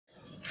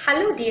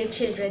Hello dear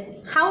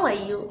children, how are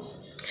you?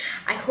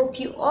 I hope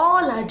you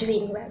all are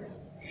doing well.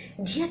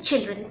 Dear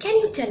children, can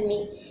you tell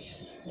me,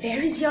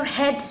 where is your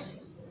head?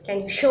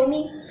 Can you show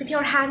me with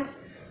your hand?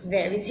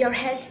 Where is your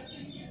head?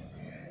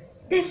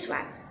 This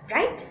one,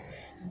 right?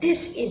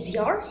 This is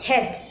your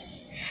head.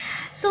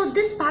 So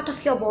this part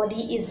of your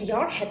body is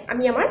your head.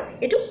 আমি আমার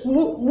এটু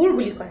মূর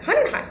বুলি কয়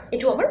হয় না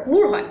এটু আমার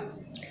মূর হয়.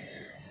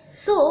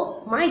 So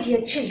my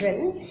dear children,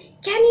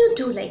 can you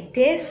do like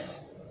this?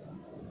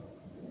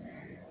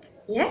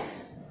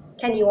 Yes?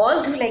 Can you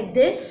all do like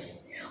this?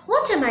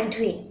 What am I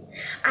doing?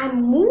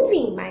 I'm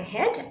moving my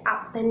head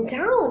up and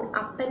down,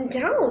 up and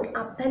down,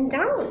 up and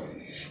down.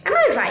 Am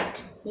I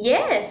right?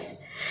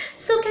 Yes.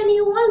 So can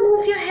you all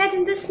move your head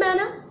in this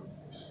manner?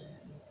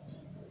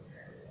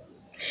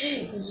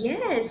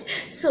 Yes.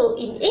 So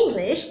in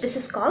English, this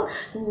is called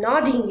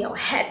nodding your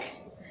head.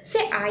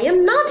 Say, I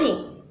am nodding.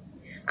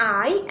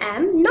 I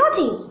am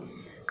nodding.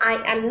 I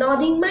am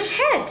nodding my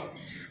head.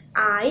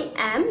 I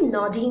am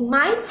nodding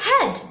my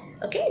head.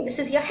 Okay, this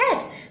is your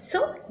head.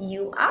 So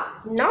you are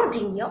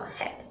nodding your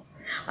head.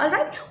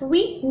 Alright,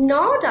 we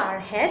nod our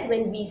head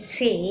when we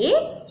say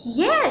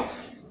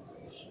yes.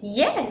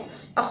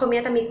 Yes.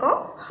 Ohomiyat ami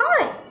kom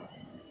hi.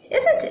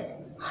 Isn't it?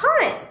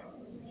 Hi.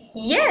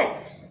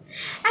 Yes.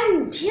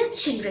 And dear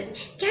children,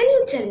 can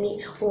you tell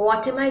me,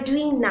 what am I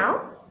doing now?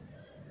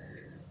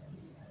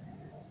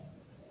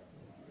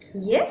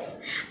 Yes,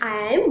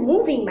 I am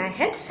moving my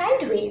head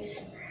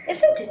sideways.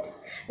 Isn't it?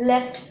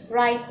 Left,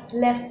 right,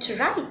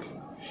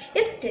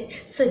 isn't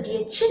it? So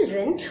dear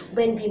children,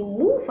 when we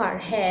move our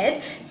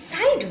head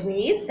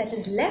sideways, that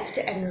is left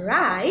and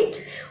right,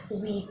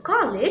 we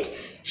call it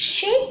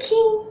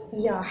shaking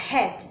your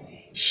head,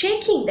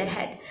 shaking the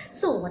head.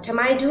 So what am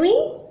I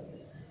doing?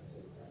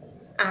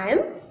 I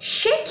am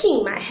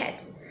shaking my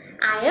head.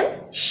 I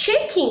am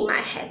shaking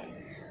my head.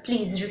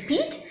 Please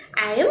repeat.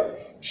 I am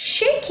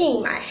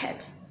shaking my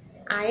head.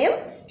 I am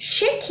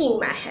shaking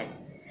my head.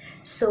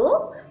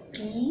 So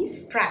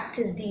please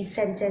practice these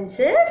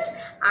sentences.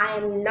 I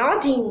am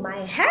nodding my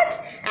head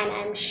and I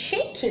am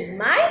shaking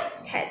my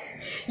head.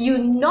 You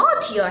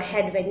nod your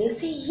head when you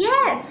say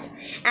yes,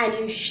 and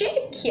you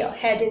shake your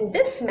head in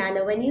this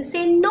manner when you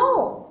say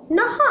no,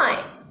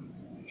 nahi.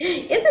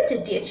 Isn't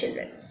it, dear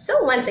children?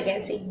 So once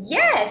again say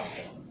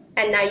yes,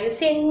 and now you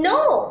say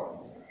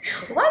no.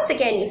 Once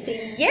again you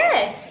say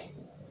yes,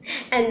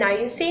 and now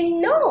you say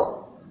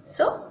no.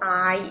 So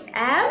I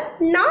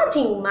am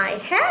nodding my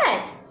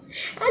head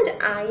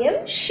and I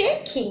am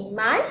shaking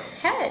my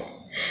head.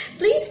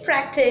 Please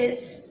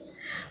practice.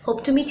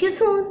 Hope to meet you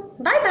soon.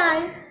 Bye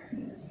bye.